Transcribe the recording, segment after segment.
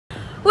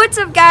What's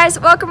up, guys?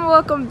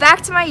 Welcome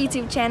back to my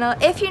YouTube channel.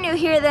 If you're new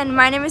here, then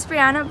my name is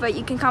Brianna, but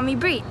you can call me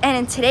Bri. And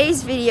in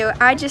today's video,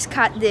 I just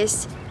caught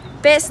this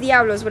pez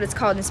diablo is what it's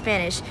called in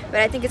Spanish,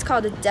 but I think it's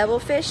called a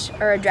devilfish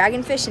or a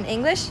dragonfish in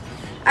English.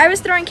 I was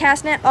throwing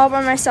cast net all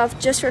by myself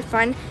just for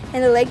fun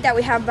in the lake that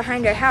we have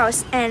behind our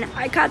house, and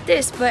I caught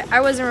this, but I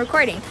wasn't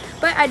recording.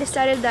 But I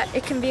decided that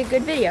it can be a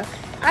good video.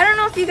 I don't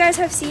know if you guys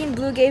have seen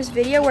Blue Gabe's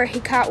video where he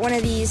caught one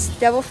of these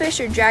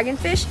devilfish or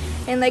dragonfish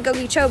in Lake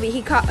Okeechobee.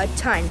 He caught a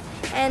ton.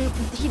 And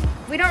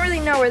we don't really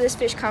know where this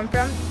fish comes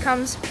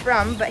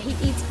from, but he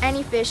eats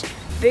any fish,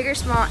 big or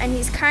small, and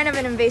he's kind of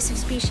an invasive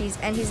species,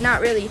 and he's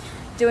not really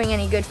doing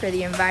any good for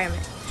the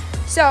environment.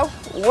 So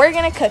we're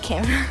gonna cook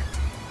him.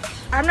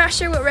 I'm not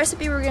sure what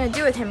recipe we're gonna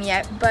do with him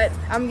yet, but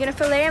I'm gonna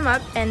fillet him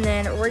up, and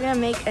then we're gonna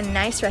make a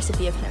nice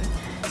recipe of him.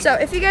 So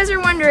if you guys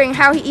are wondering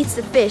how he eats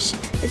the fish,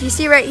 if you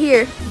see right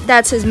here,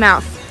 that's his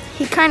mouth.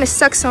 He kind of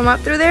sucks him up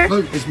through there.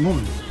 Oh, it's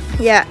moving.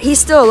 Yeah, he's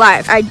still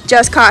alive. I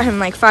just caught him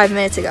like 5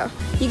 minutes ago.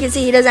 You can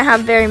see he doesn't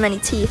have very many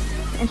teeth,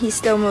 and he's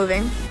still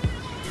moving.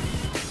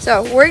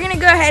 So we're gonna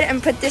go ahead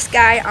and put this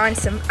guy on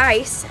some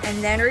ice,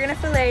 and then we're gonna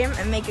fillet him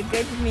and make a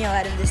good meal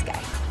out of this guy.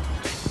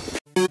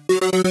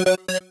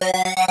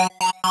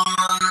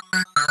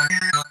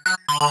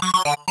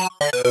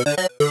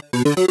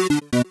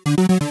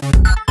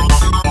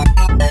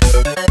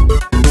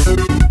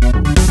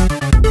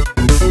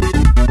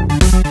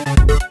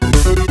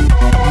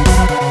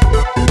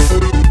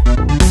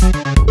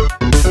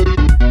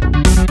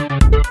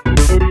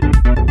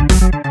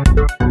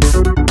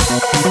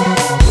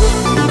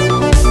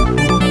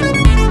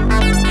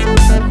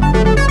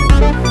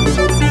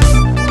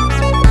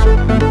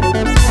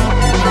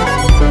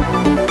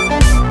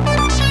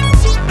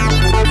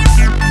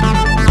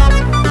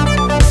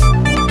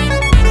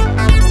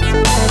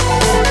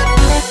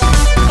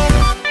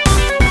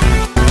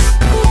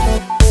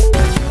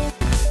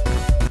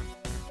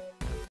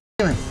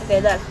 Okay,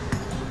 done.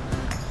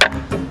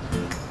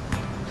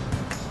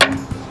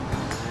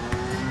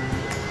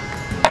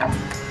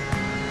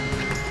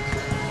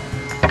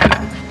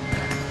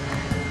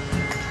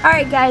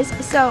 Alright guys,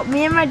 so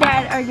me and my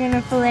dad are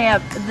gonna fillet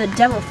up the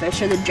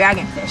devilfish or the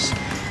dragonfish.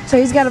 So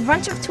he's got a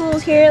bunch of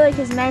tools here, like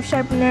his knife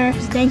sharpener,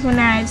 his Danko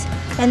knives,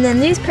 and then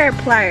these pair of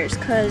pliers,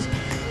 because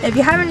if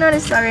you haven't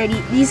noticed already,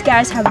 these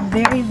guys have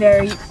very,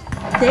 very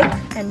thick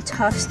and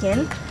tough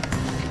skin.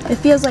 It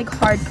feels like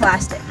hard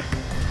plastic.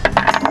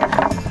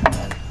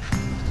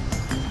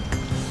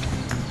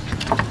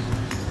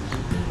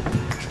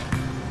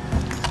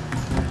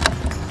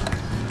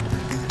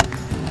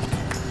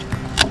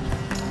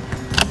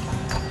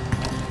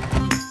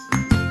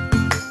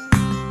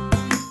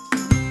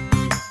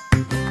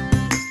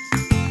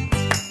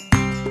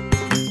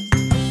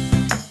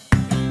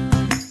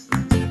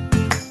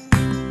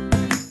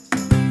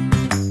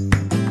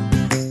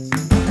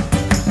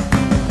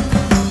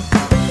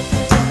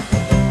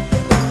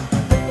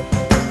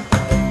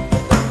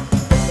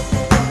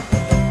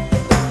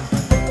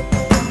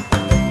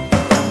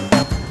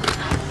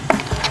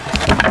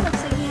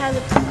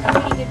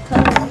 Pretty good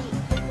color meat.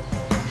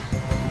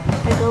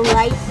 Like a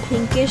light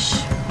pinkish,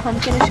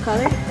 pumpkinish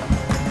color.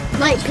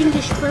 Light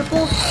pinkish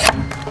purple.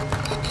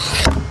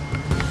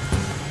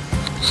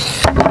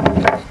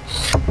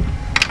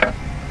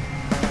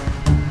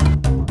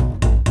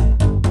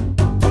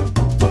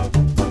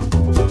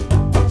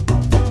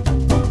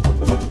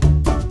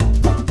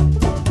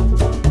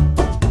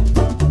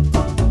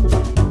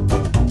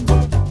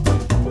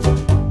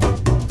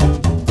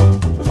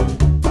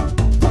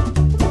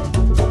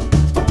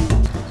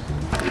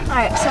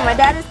 Alright, so my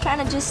dad is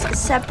kind of just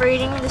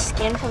separating the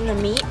skin from the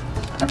meat,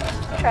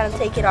 trying to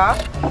take it off.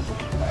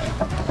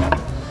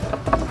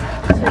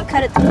 So we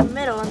cut it through the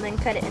middle and then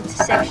cut it into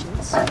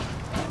sections.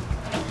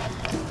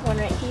 One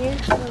right here,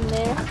 one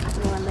there,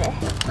 and one there.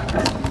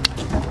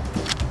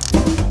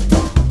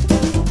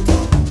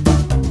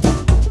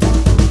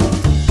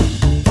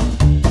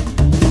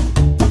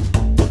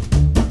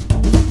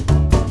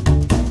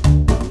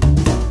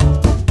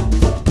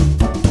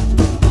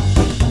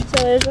 So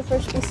there's the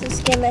first piece of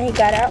skin that he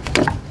got out.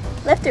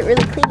 Left it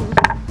really clean.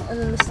 And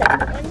then the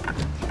second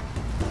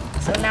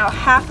one. So now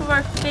half of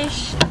our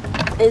fish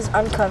is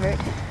uncovered.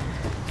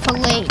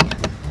 Fillet.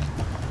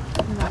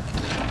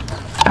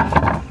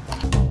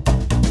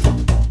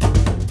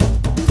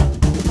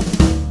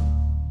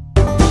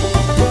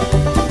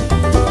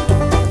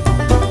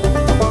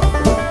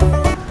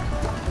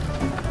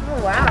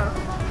 Oh wow.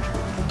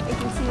 You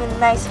can see the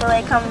nice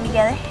fillet coming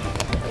together.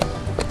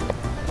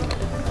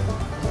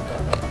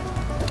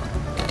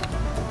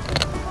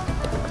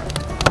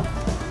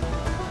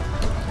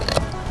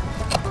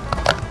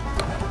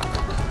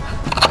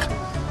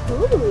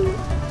 Ooh,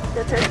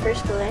 that's our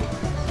first fillet.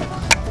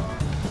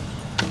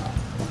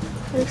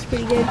 Looks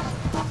pretty good.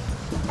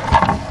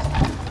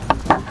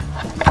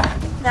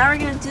 Now we're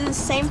going to do the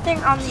same thing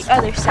on the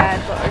other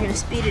side, but we're going to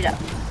speed it up.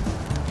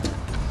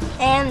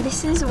 And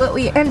this is what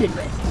we ended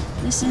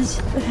with. This is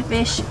the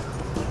fish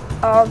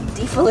all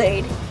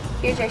defilleted.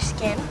 Here's our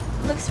skin.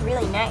 It looks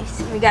really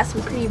nice. We got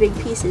some pretty big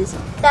pieces.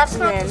 That's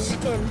not the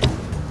skin.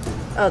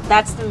 Oh,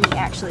 that's the meat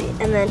actually.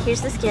 And then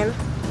here's the skin.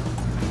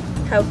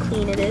 How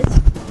clean it is.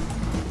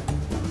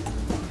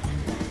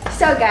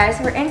 So guys,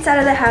 we're inside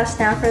of the house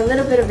now for a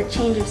little bit of a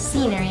change of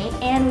scenery,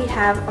 and we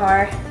have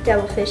our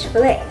devilfish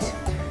fillets.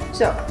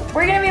 So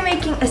we're gonna be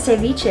making a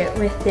ceviche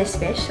with this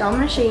fish. So I'm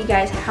gonna show you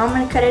guys how I'm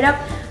gonna cut it up,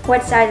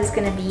 what size it's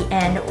gonna be,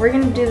 and we're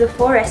gonna do the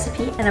full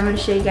recipe, and I'm gonna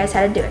show you guys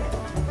how to do it.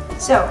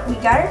 So we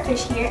got our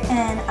fish here,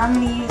 and I'm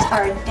gonna use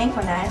our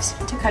Danko knives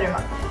to cut them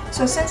up.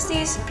 So since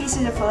these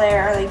pieces of fillet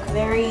are like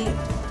very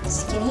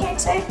skinny,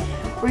 I'd say,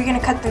 we're gonna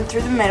cut them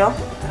through the middle,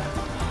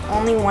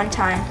 only one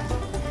time.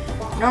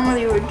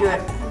 Normally we would do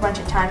it a bunch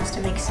of times to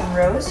make some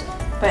rows,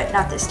 but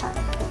not this time.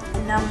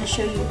 And now I'm gonna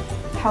show you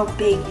how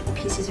big the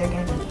pieces are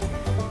gonna be.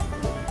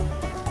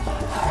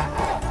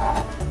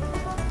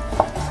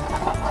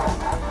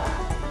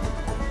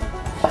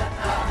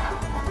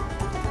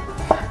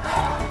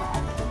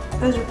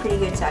 Those are pretty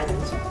good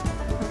sizes.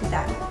 Look at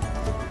that.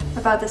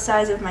 About the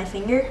size of my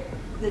finger,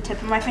 the tip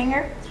of my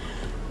finger.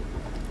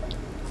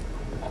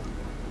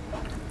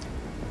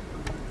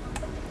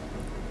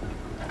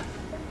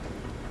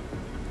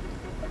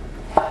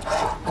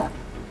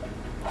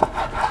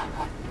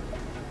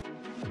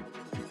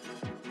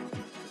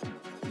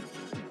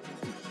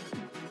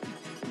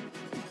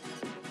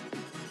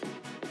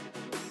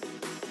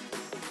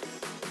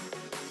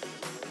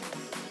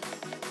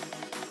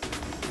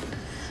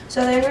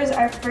 So there was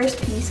our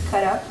first piece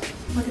cut up.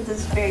 Look at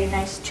those very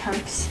nice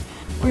chunks.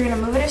 We're gonna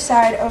move it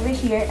aside over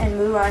here and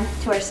move on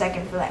to our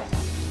second fillet.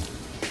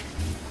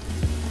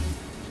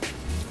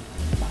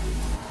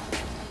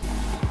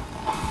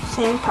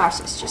 Same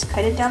process, just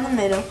cut it down the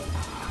middle.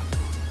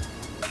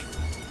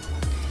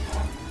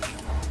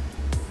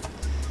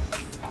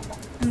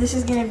 And this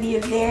is gonna be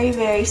a very,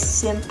 very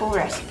simple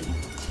recipe.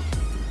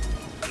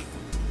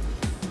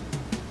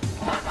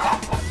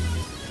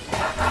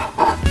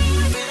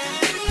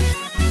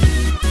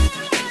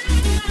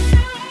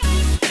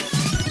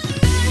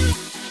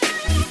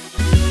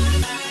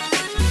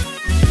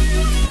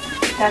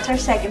 That's our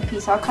second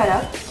piece all cut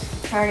up.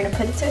 Now we're gonna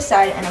put it to the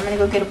side, and I'm gonna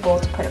go get a bowl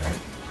to put them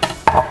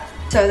in.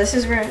 So this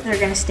is where they're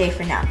gonna stay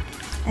for now.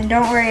 And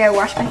don't worry, I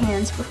washed my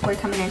hands before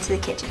coming into the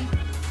kitchen.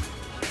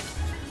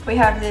 We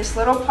have this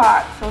little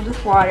pot filled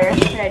with water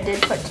that I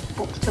did put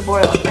to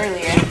boil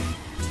earlier,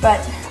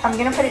 but I'm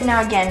gonna put it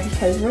now again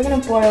because we're gonna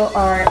boil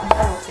our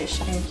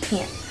devilfish in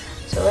here.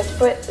 So let's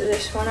put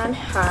this one on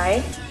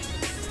high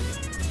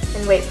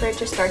and wait for it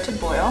to start to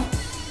boil.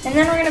 And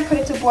then we're gonna put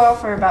it to boil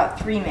for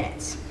about 3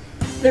 minutes.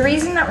 The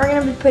reason that we're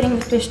going to be putting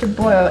the fish to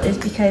boil is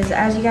because,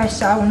 as you guys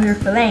saw when we were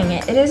filleting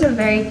it, it is a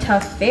very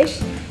tough fish,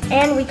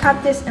 and we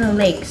caught this in a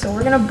lake. So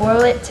we're going to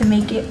boil it to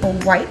make it a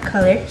white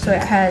color so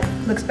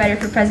it looks better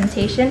for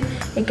presentation.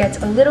 It gets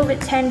a little bit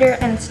tender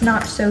and it's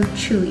not so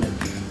chewy.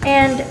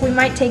 And we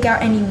might take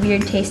out any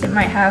weird taste it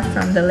might have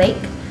from the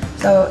lake.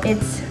 So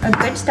it's a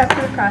good step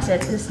to the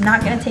process. It's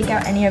not going to take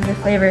out any of the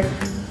flavor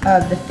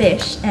of the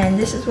fish, and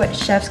this is what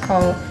chefs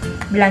call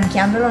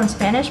blanqueándolo in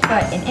Spanish,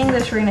 but in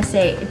English we're gonna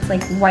say it's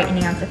like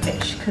whitening out the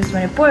fish, because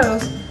when it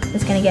boils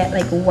it's gonna get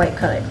like a white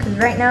color, because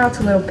right now it's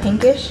a little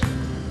pinkish.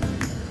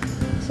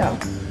 So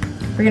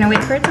we're gonna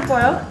wait for it to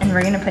boil and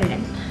we're gonna put it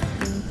in.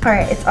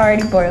 Alright, it's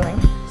already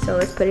boiling, so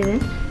let's put it in.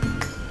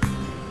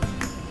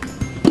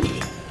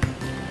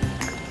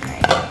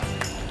 Alright.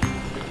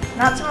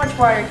 Not so much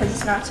water because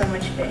it's not so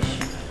much fish.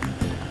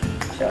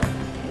 So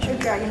here's your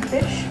dragon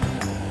fish.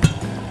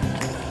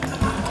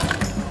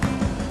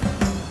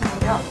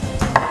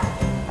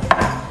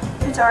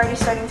 It's already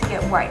starting to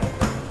get white.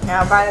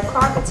 Now by the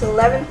clock it's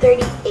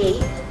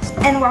 11:38,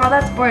 and while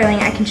that's boiling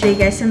I can show you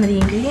guys some of the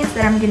ingredients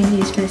that I'm going to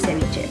use for the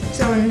ceviche.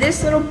 So in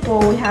this little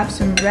bowl we have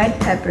some red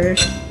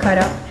peppers cut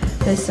up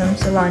with some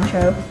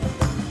cilantro,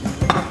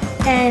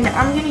 and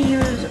I'm going to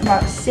use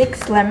about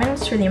 6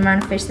 lemons for the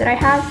amount of fish that I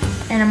have,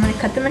 and I'm going to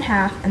cut them in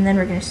half and then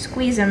we're going to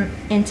squeeze them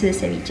into the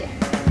ceviche.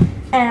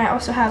 And I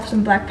also have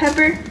some black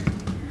pepper,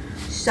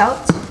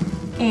 salt,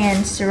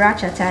 and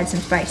sriracha to add some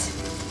spice.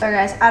 So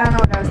guys, I don't know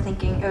what I was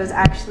thinking. It was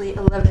actually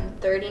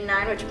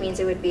 11:39, which means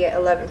it would be at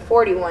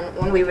 11:41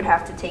 when we would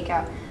have to take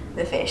out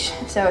the fish.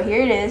 So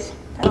here it is,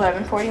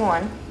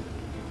 11:41.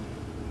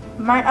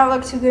 Might not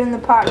look too good in the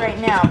pot right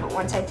now, but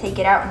once I take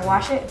it out and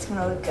wash it, it's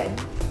gonna look good.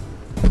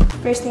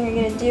 First thing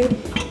you're gonna do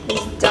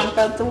is dump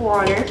out the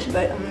water,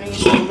 but I'm gonna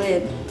use the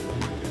lid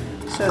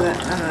so that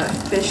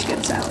the fish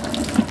gets out.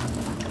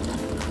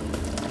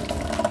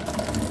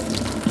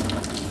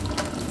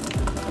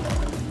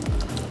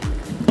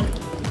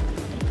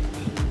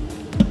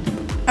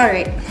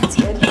 Alright, that's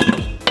good.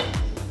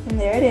 And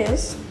there it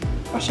is.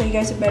 I'll show you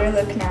guys a better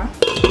look now.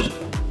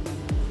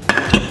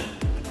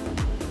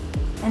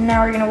 And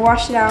now we're going to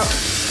wash it out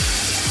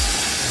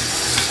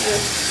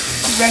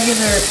with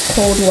regular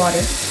cold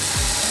water.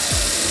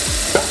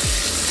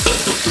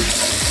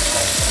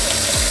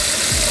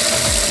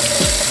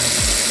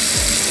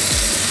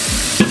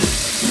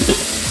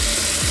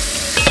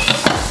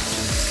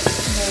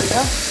 There we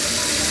go.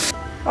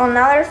 Well,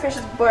 now that our fish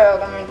is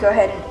boiled, I'm going to go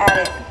ahead and add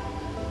it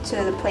to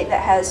the plate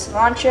that has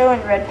cilantro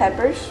and red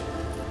peppers.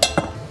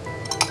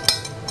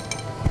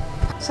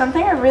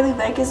 Something I really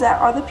like is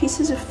that all the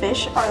pieces of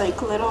fish are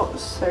like little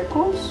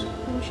circles.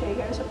 Let me show you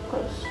guys up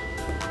close.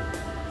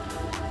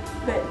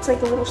 But it's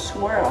like a little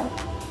swirl.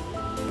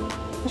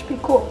 It's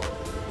pretty cool.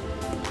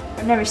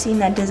 I've never seen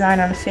that design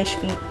on a fish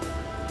feet.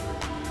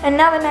 And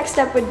now the next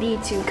step would be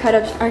to cut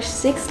up our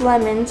 6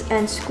 lemons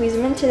and squeeze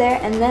them into there,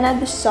 and then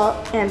add the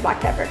salt and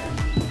black pepper.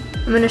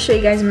 I'm gonna show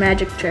you guys a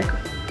magic trick.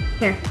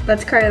 Here,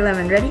 let's cut a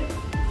lemon. Ready?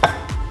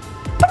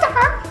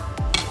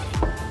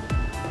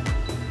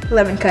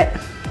 Lemon cut.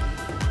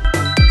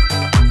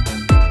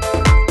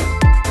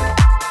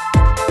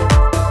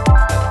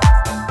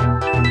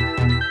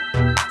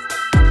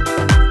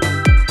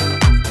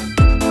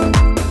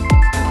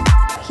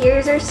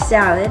 Here's our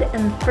salad,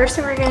 and the first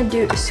thing we're gonna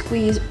do is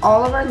squeeze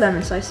all of our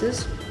lemon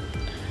slices.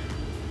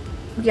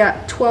 We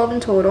got 12 in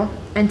total,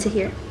 into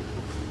here.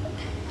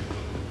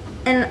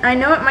 And I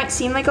know it might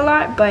seem like a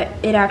lot, but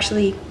it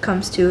actually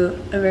comes to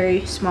a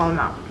very small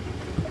amount.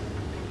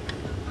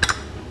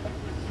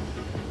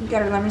 We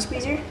got our lemon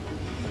squeezer.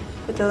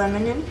 Put the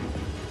lemon in.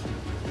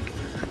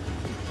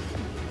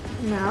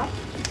 Now,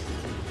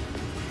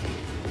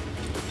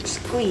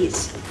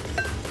 squeeze.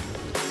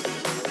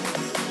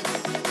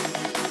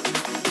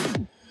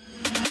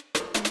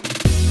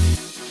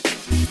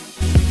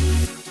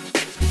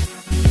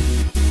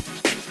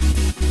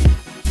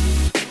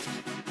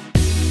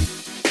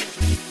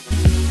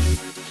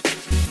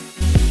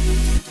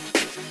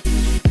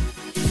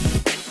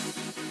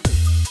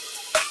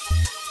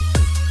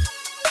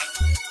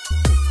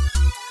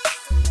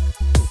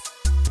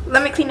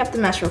 Let me clean up the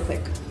mess real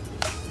quick.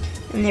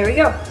 And there we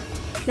go.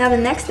 Now the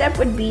next step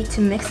would be to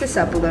mix this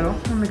up a little.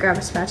 I'm gonna grab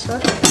a spatula.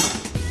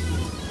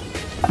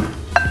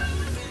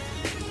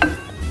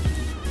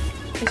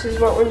 This is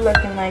what we're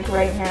looking like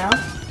right now.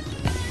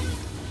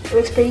 It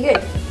looks pretty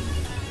good.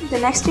 The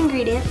next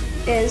ingredient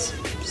is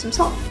some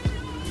salt.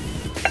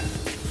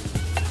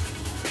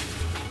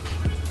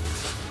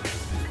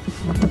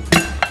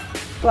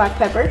 Black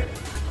pepper.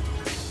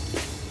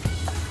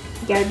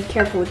 You gotta be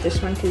careful with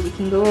this one because you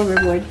can go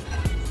overboard.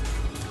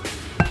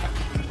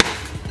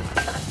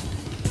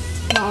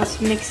 Now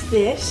let's mix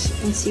this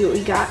and see what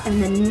we got,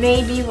 and then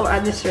maybe we'll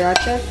add the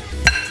sriracha.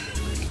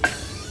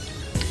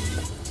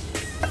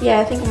 Yeah,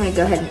 I think I'm gonna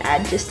go ahead and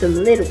add just a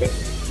little bit.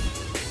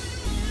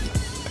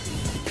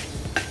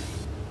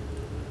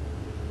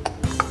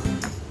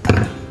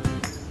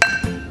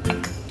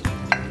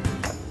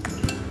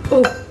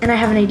 Oh, and I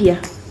have an idea.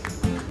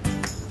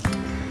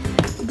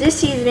 This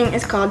seasoning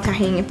is called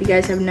tahini, if you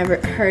guys have never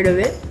heard of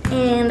it.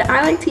 And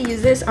I like to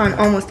use this on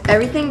almost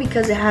everything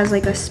because it has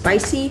like a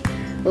spicy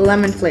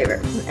lemon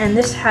flavor. And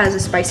this has a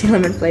spicy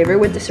lemon flavor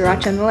with the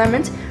sriracha and the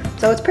lemons,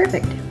 so it's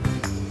perfect.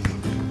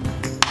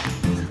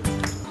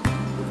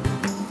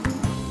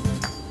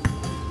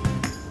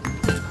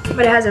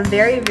 But it has a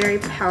very, very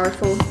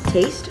powerful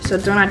taste, so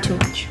don't add too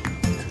much.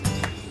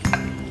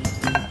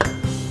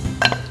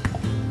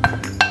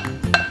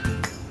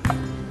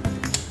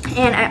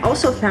 And I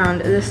also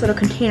found this little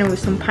container with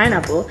some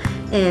pineapple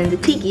in the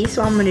tiki,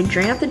 so I'm gonna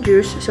drain out the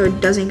juice so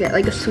it doesn't get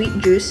like a sweet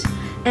juice,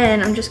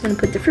 and I'm just gonna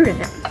put the fruit in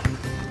it.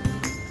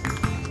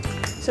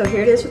 So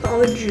here it is with all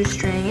the juice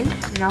drained.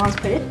 Now let's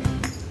put it.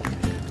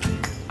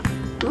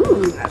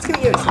 Ooh, that's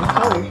gonna give it some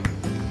color.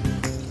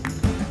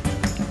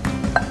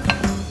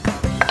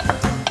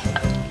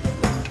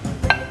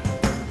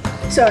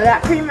 So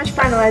that pretty much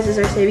finalizes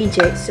our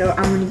ceviche, so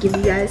I'm gonna give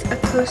you guys a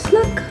close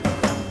look.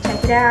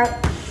 Check it out.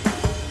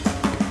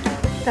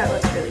 That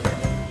looks really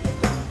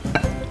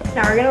good.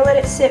 Now we're gonna let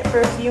it sit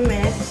for a few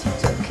minutes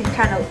so it can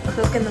kind of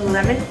cook in the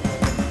lemon,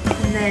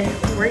 and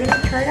then we're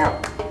gonna try it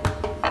out.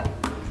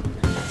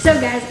 So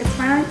guys, it's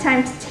finally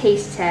time to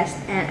taste test,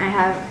 and I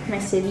have my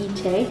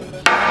ceviche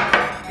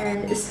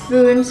and a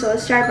spoon, so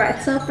let's try it by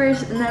itself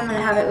first, and then I'm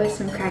gonna have it with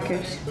some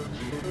crackers.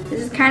 This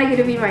is kind of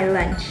gonna be my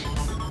lunch.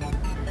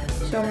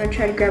 So I'm gonna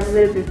try to grab a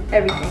little bit of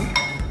everything.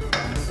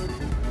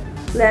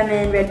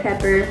 Lemon, red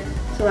pepper,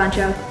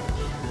 cilantro.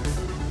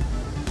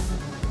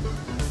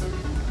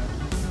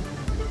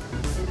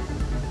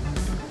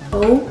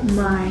 Oh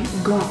my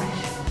gosh.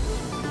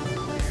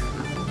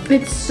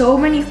 It's so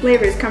many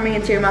flavors coming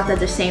into your mouth at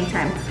the same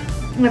time.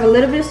 You have a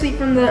little bit of sweet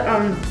from the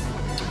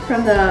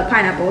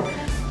pineapple,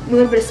 a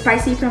little bit of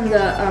spicy from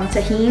the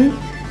tahini.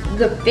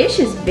 The fish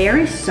is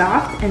very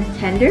soft and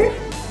tender.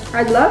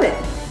 I love it.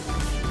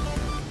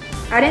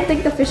 I didn't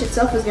think the fish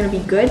itself was gonna be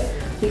good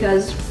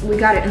because we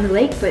got it in the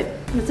lake, but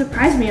it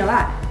surprised me a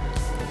lot.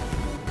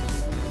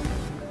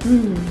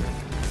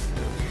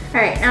 All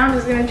right, now I'm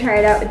just gonna try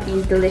it out with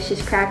these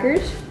delicious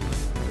crackers.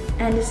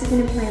 And this is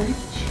gonna be my lunch.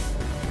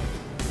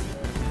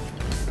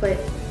 Put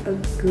a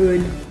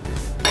good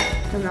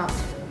amount.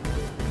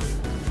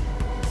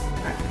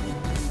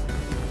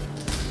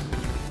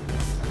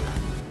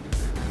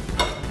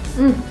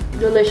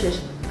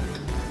 Delicious.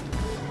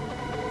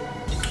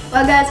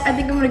 Well guys, I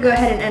think I'm gonna go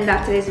ahead and end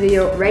off today's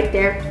video right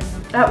there.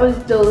 That was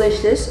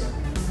delicious.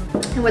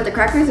 And with the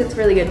crackers, it's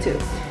really good too.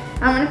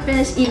 I'm gonna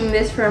finish eating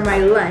this for my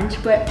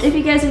lunch. But if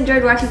you guys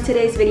enjoyed watching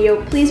today's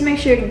video, please make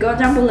sure to go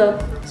down below,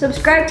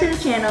 subscribe to the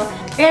channel,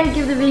 and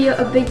give the video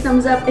a big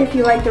thumbs up if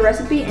you liked the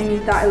recipe and you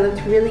thought it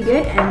looked really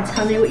good, and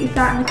tell me what you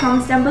thought in the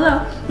comments down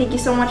below. Thank you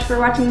so much for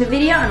watching the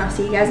video, and I'll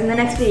see you guys in the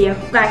next video.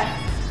 Bye.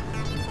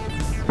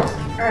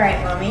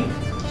 Alright, Mommy.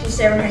 She's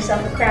serving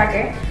herself a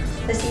cracker.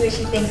 Let's see what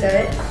she thinks of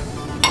it.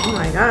 Oh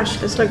my gosh,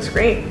 this looks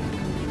great.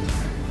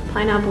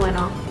 Pineapple and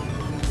all.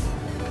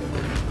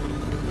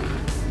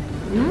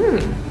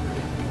 Mmm.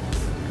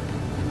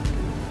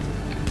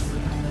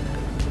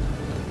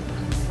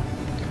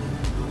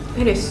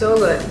 It is so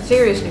good,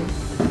 seriously.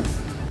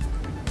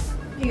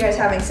 You guys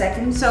having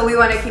seconds? So we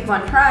want to keep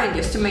on trying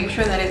just to make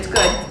sure that it's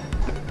good.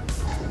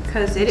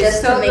 Because it is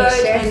Just to so make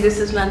good sure. and this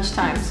is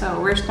lunchtime, so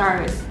we're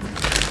started.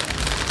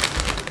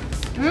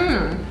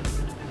 Mmm.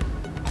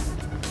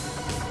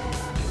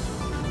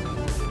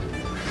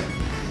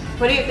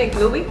 What do you think,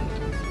 Louie?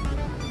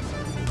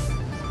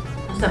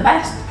 It's the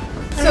best.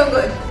 So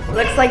good.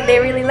 Looks like they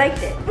really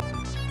liked it.